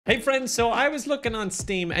Hey friends, so I was looking on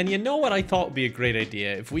Steam and you know what I thought would be a great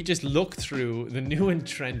idea? If we just look through the new and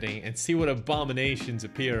trending and see what abominations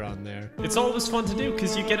appear on there. It's always fun to do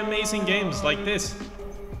because you get amazing games like this.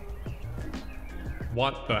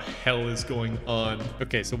 What the hell is going on?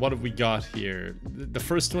 Okay, so what have we got here? The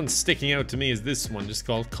first one sticking out to me is this one, just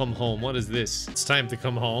called Come Home. What is this? It's time to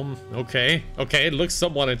come home. Okay. Okay, it looks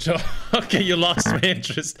somewhat enjoyable. Okay, you lost my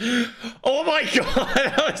interest. Oh my god,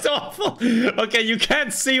 that was awful. Okay, you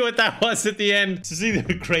can't see what that was at the end. Is it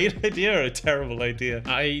either a great idea or a terrible idea?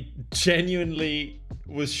 I genuinely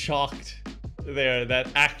was shocked there. That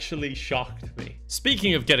actually shocked me.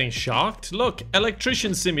 Speaking of getting shocked, look,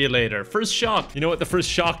 electrician simulator, first shock. You know what the first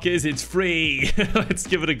shock is? It's free. Let's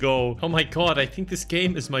give it a go. Oh my god, I think this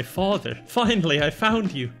game is my father. Finally, I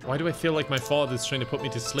found you. Why do I feel like my father's trying to put me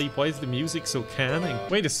to sleep? Why is the music so calming?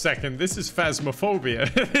 Wait a second, this is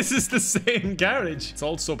Phasmophobia. This is the same garage. It's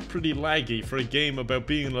also pretty laggy for a game about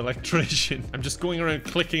being an electrician. I'm just going around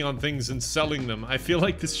clicking on things and selling them. I feel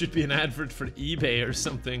like this should be an advert for eBay or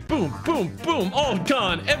something. Boom, boom, boom, all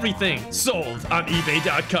gone, everything sold on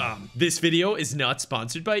eBay.com. This video is not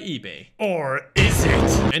sponsored by eBay. Or is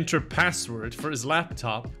it? Enter password for his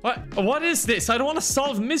laptop. What is this? I don't want to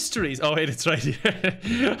solve mysteries. Oh wait, it's right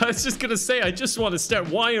here. I was just gonna say, I just want to start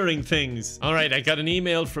wiring things. All right, I got an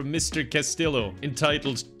email from Mr. Castillo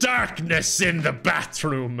entitled Darkness in the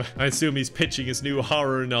Bathroom. I assume he's pitching his new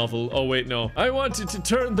horror novel. Oh wait, no. I wanted to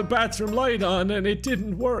turn the bathroom light on and it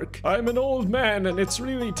didn't work. I'm an old man and it's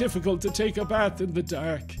really difficult to take a bath in the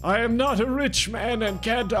dark. I am not a rich man and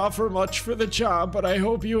can't offer much for the job, but I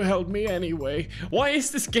hope you help me anyway. Why is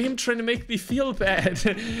this game trying to make me feel bad?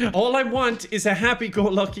 All I want is a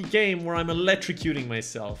happy-go-lucky game where I'm electrocuting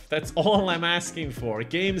myself. That's all I'm asking for.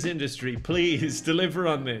 Games industry, please deliver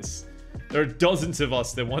on this. There are dozens of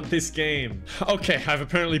us that want this game. Okay, I've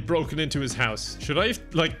apparently broken into his house. Should I have,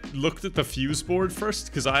 like, looked at the fuse board first?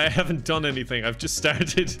 Because I haven't done anything. I've just started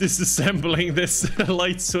disassembling this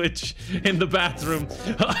light switch in the bathroom.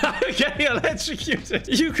 Getting electrocuted.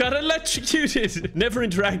 You got electrocuted. Never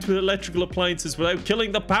interact with electrical appliances without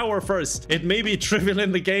killing the power first. It may be trivial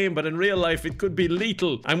in the game, but in real life, it could be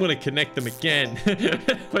lethal. I'm gonna connect them again.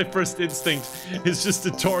 My first instinct is just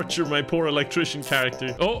to torture my poor electrician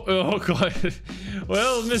character. Oh god.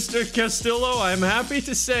 Well, Mr. Castillo, I'm happy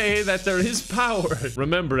to say that there is power.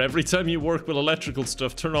 Remember, every time you work with electrical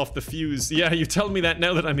stuff, turn off the fuse. Yeah, you tell me that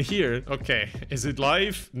now that I'm here. Okay, is it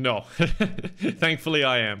live? No. Thankfully,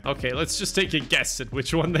 I am. Okay, let's just take a guess at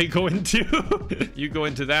which one they go into. You go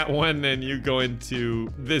into that one, and you go into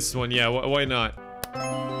this one. Yeah, why not?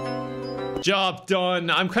 Job done.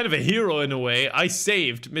 I'm kind of a hero in a way. I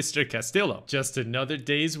saved Mr. Castillo. Just another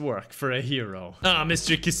day's work for a hero. Ah,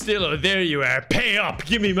 Mr. Castillo, there you are. Pay up.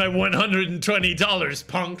 Give me my $120,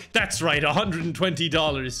 punk. That's right,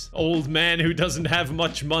 $120. Old man who doesn't have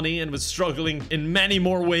much money and was struggling in many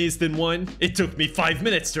more ways than one. It took me 5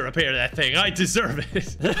 minutes to repair that thing. I deserve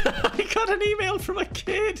it. I got an email from a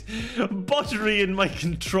kid. Buttery in my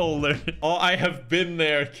controller. Oh, I have been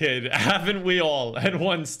there, kid. Haven't we all? At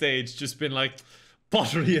one stage, just been like,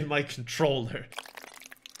 buttery in my controller.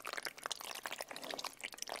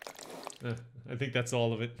 I think that's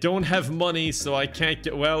all of it. Don't have money, so I can't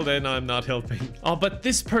get... Well, then I'm not helping. Oh, but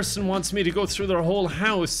this person wants me to go through their whole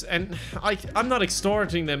house, and I'm not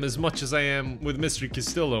extorting them as much as I am with Mr.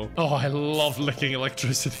 Castillo. Oh, I love licking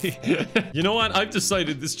electricity. You know what? I've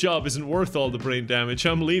decided this job isn't worth all the brain damage.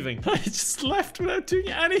 I'm leaving. I just left without doing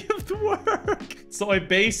any of the work. So I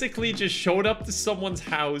basically just showed up to someone's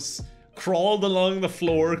house, crawled along the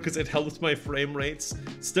floor because it helped my frame rates,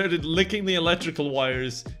 started licking the electrical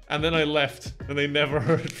wires, and then I left, and they never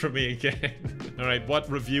heard from me again. Alright,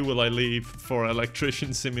 what review will I leave for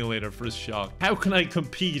Electrician Simulator First Shock? How can I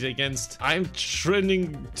compete against... I'm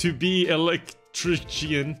training to be electrician.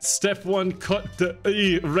 Step 1, cut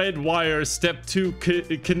the red wire. Step 2,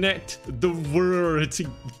 connect the wire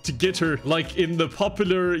to get her, like in the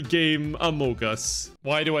popular game Among Us.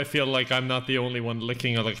 Why do I feel like I'm not the only one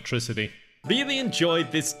licking electricity? Really enjoyed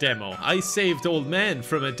this demo. I saved old man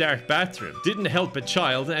from a dark bathroom, didn't help a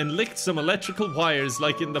child, and licked some electrical wires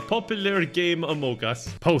like in the popular game Among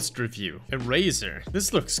Us. Post review. Eraser.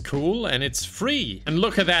 This looks cool and it's free. And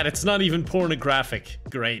look at that, it's not even pornographic.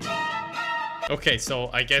 Great. Okay, so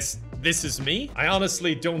I guess this is me? I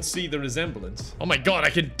honestly don't see the resemblance. Oh my god, I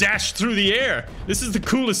can dash through the air! This is the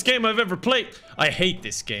coolest game I've ever played! I hate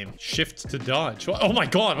this game. Shift to dodge. Oh my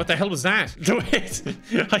god, what the hell was that? Wait,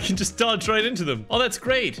 I can just dodge right into them. Oh, that's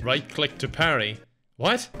great. Right click to parry.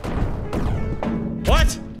 What?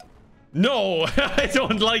 What? No, I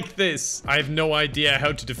don't like this. I have no idea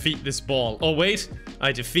how to defeat this ball. Oh, wait.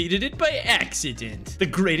 I defeated it by accident. The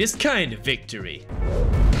greatest kind of victory.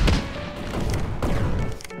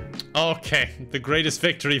 Okay, the greatest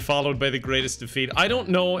victory followed by the greatest defeat. I don't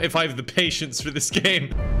know if I have the patience for this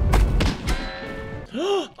game.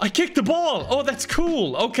 I kicked the ball. Oh, that's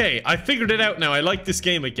cool. Okay, I figured it out now. I like this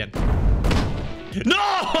game again. No,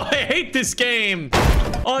 I hate this game.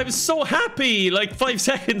 Oh, I was so happy like 5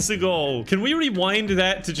 seconds ago. Can we rewind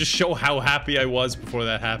that to just show how happy I was before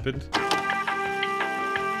that happened?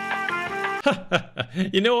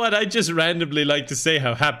 You know what? I just randomly like to say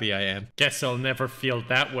how happy I am. Guess I'll never feel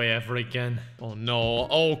that way ever again. Oh no.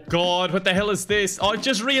 Oh god, what the hell is this? Oh, I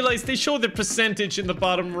just realized they show the percentage in the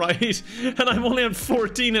bottom right, and I'm only on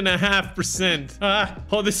 14.5%.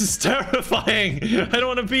 Oh, this is terrifying. I don't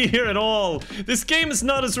want to be here at all. This game is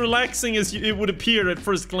not as relaxing as it would appear at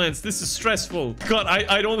first glance. This is stressful. God,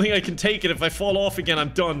 I don't think I can take it. If I fall off again, I'm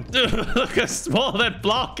done. Look how small that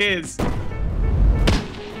block is.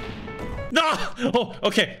 No! Oh,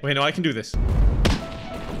 okay. Wait, no, I can do this.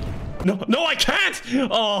 No, I can't!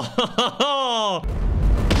 Oh,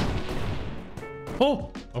 oh,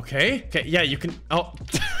 okay. Okay, yeah, you can. Oh,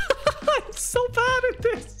 I'm so bad at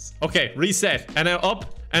this. Okay, reset. And now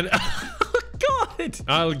up. And God!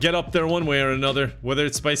 I'll get up there one way or another, whether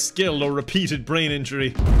it's by skill or repeated brain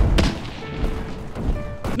injury.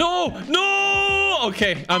 No!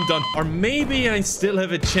 Okay, I'm done. Or maybe I still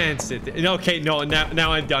have a chance at it. Okay, no,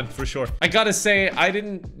 now I'm done for sure. I gotta say, I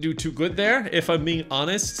didn't do too good there, if I'm being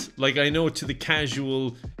honest. Like, I know to the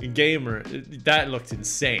casual gamer, that looked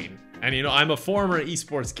insane. And you know, I'm a former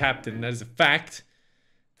esports captain. That is a fact.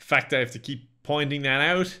 The fact I have to keep pointing that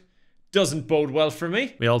out doesn't bode well for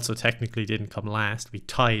me. We also technically didn't come last. We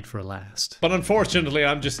tied for last. But unfortunately,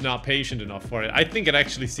 I'm just not patient enough for it. I think it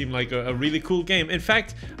actually seemed like a really cool game. In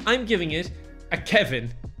fact, I'm giving it a Kevin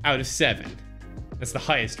out of 7. That's the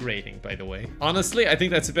highest rating, by the way. Honestly, I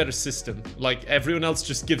think that's a better system. Like, everyone else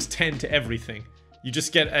just gives 10 to everything. You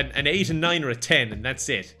just get an 8, a 9, or a 10, and that's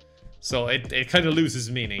it. So it kind of loses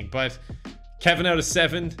meaning. But Kevin out of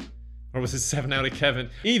 7, or was it 7 out of Kevin?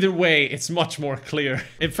 Either way, it's much more clear.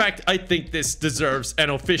 In fact, I think this deserves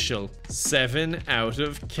an official 7 out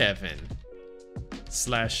of Kevin.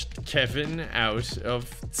 / Kevin out of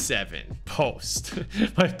 7 post.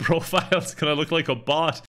 My profile's gonna look like a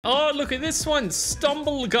bot. Oh, look at this one.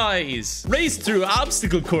 Stumble Guys. Race through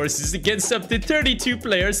obstacle courses against up to 32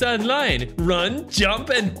 players online. Run, jump,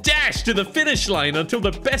 and dash to the finish line until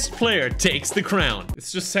the best player takes the crown.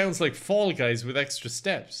 This just sounds like Fall Guys with extra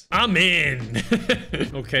steps. I'm in.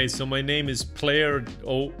 Okay, so my name is Player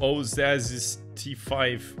Ozazis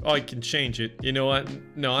T5. Oh, I can change it. You know what?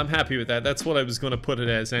 No, I'm happy with that. That's what I was going to put it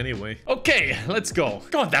as anyway. Okay, let's go.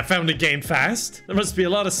 God, that found a game fast. There must be a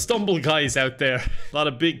lot of Stumble Guys out there. A lot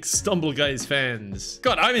of big Stumble Guys fans.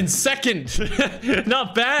 God, I'm in second.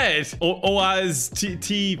 Not bad. Oaz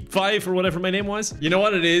T5 or whatever my name was. You know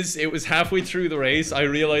what it is? It was halfway through the race. I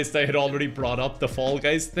realized I had already brought up the Fall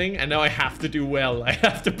Guys thing, and now I have to do well. I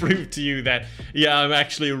have to prove to you that, yeah, I'm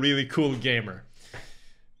actually a really cool gamer.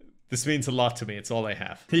 This means a lot to me. It's all I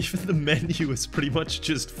have. Even the menu is pretty much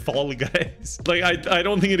just Fall Guys. Like, I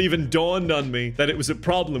don't think it even dawned on me that it was a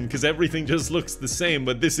problem because everything just looks the same,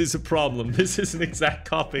 but this is a problem. This is an exact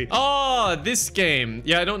copy. Oh, this game.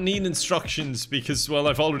 Yeah, I don't need instructions because, well,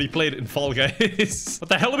 I've already played it in Fall Guys. What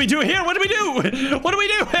the hell do we do here? What do we do? What do we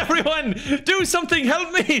do, everyone? Do something.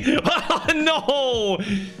 Help me. Oh, no.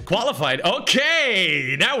 Qualified.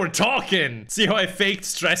 Okay. Now we're talking. See how I faked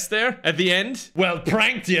stress there at the end? Well,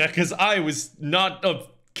 pranked you. Because I was not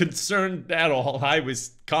concerned at all. I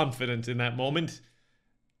was confident in that moment.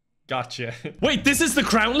 Gotcha. Wait, this is the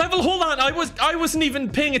crown level? Hold on, I wasn't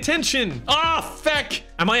even paying attention. Ah, feck.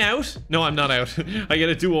 Am I out? No, I'm not out. I get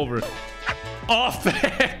a do-over. Oh,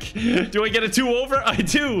 feck. Do I get a do-over? I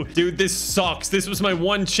do. Dude, this sucks. This was my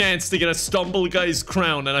one chance to get a Stumble Guys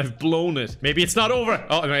crown, and I've blown it. Maybe it's not over.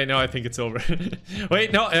 Oh, wait, no, I think it's over.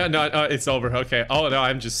 Wait, no, it's over. Okay. Oh, no,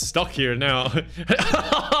 I'm just stuck here now.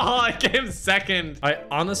 I came second. I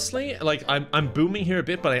honestly, like, I'm booming here a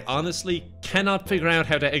bit, but I honestly cannot figure out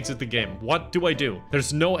how to exit the game. What do I do?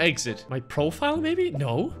 There's no exit. My profile, maybe?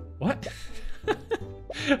 No? What?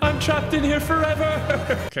 I'm trapped in here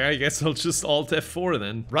forever. Okay, I guess I'll just Alt F4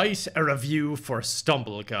 then. Write a review for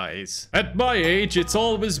Stumble Guys. At my age, it's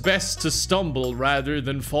always best to stumble rather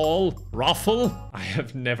than fall. Ruffle? I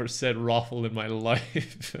have never said ruffle in my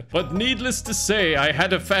life. But needless to say, I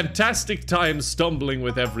had a fantastic time stumbling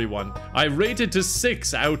with everyone. I rated a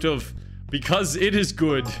 6 out of because it is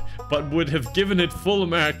good, but would have given it full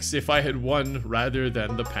marks if I had won rather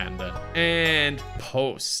than the panda. And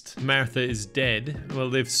post. Martha is dead. Well,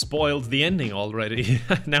 they've spoiled the ending already.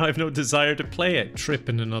 Now I have no desire to play it. Trip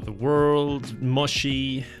in Another World,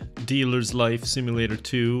 Mushy, Dealer's Life Simulator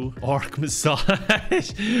 2, Orc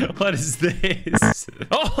Massage. What is this?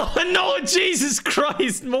 Oh no, Jesus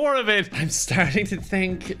Christ, more of it. I'm starting to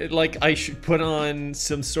think like I should put on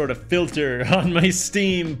some sort of filter on my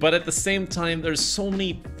Steam, but at the same time, there's so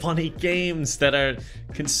many funny games that are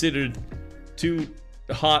considered too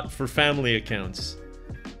hot for family accounts.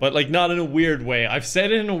 But like not in a weird way. I've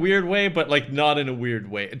said it in a weird way, but like not in a weird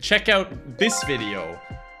way. Check out this video.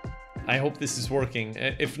 I hope this is working.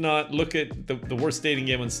 If not, look at the worst dating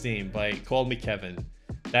game on Steam by Call Me Kevin.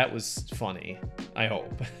 That was funny. I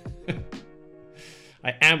hope.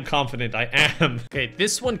 I am confident, I am. Okay,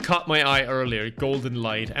 this one caught my eye earlier, Golden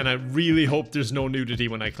Light, and I really hope there's no nudity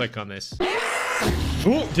when I click on this.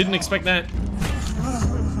 Oh, didn't expect that.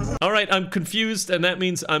 All right, I'm confused, and that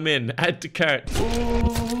means I'm in. Add to cart.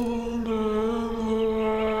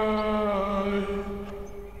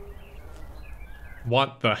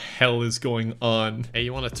 What the hell is going on? Hey,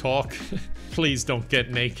 you want to talk? Please don't get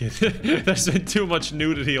naked. There's been too much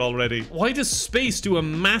nudity already. Why does space do a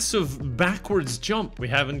massive backwards jump? We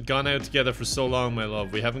haven't gone out together for so long, my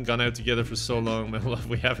love. We haven't gone out together for so long, my love.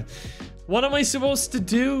 We haven't. What am I supposed to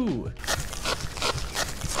do?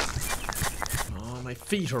 Oh, my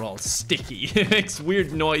feet are all sticky. It makes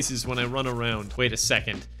weird noises when I run around. Wait a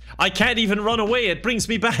second. I can't even run away. It brings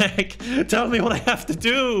me back. Tell me what I have to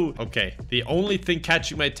do. Okay, the only thing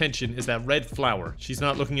catching my attention is that red flower. She's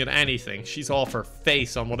not looking at anything. She's off her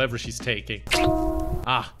face on whatever she's taking.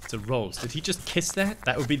 Ah, it's a rose. Did he just kiss that?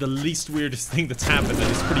 That would be the least weirdest thing that's happened,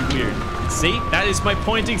 and it's pretty weird. See? That is my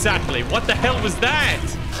point exactly. What the hell was that?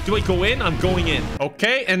 Do I go in? I'm going in.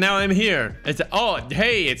 Okay, and now I'm here. Oh,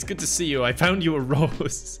 hey, it's good to see you. I found you a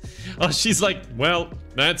rose. Oh, she's like, well,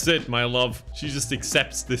 that's it, my love. She just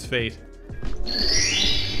accepts this fate.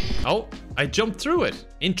 Oh, I jumped through it.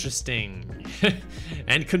 Interesting.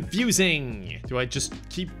 And confusing. Do I just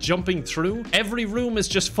keep jumping through? Every room is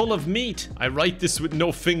just full of meat. I write this with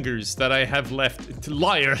no fingers that I have left.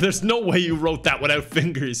 Liar, there's no way you wrote that without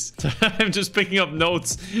fingers. I'm just picking up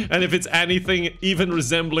notes, and if it's anything even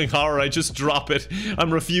resembling horror, I just drop it.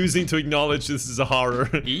 I'm refusing to acknowledge this is a horror.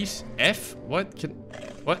 Eat? F? What?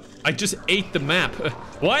 What? I just ate the map.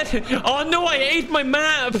 What? Oh no, I ate my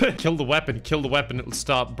map! Kill the weapon, it'll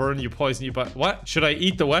stop, burn you, poison you, but what? Should I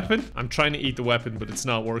eat the weapon? I'm trying to eat the weapon, but it's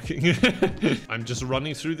not working. I'm just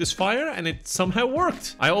running through this fire, and it somehow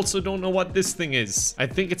worked. I also don't know what this thing is. I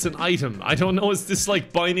think it's an item. I don't know, is this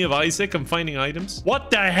like Binding of Isaac? I'm finding items.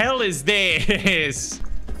 What the hell is this?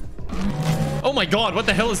 Oh my god, what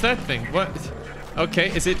the hell is that thing? What?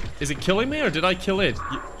 Okay, is it killing me or did I kill it?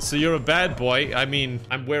 So you're a bad boy. I mean,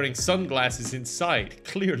 I'm wearing sunglasses inside,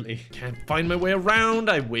 clearly. Can't find my way around.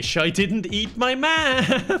 I wish I didn't eat my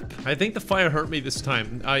map. I think the fire hurt me this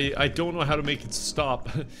time. I don't know how to make it stop.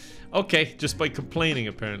 Okay, just by complaining,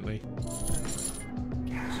 apparently.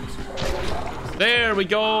 There we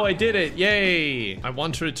go, I did it, yay! I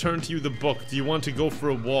want to return to you the book. Do you want to go for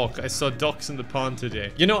a walk? I saw ducks in the pond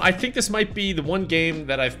today. You know, I think this might be the one game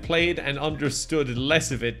that I've played and understood less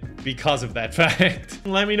of it because of that fact.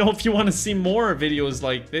 Let me know if you want to see more videos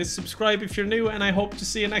like this. Subscribe if you're new, and I hope to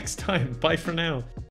see you next time. Bye for now.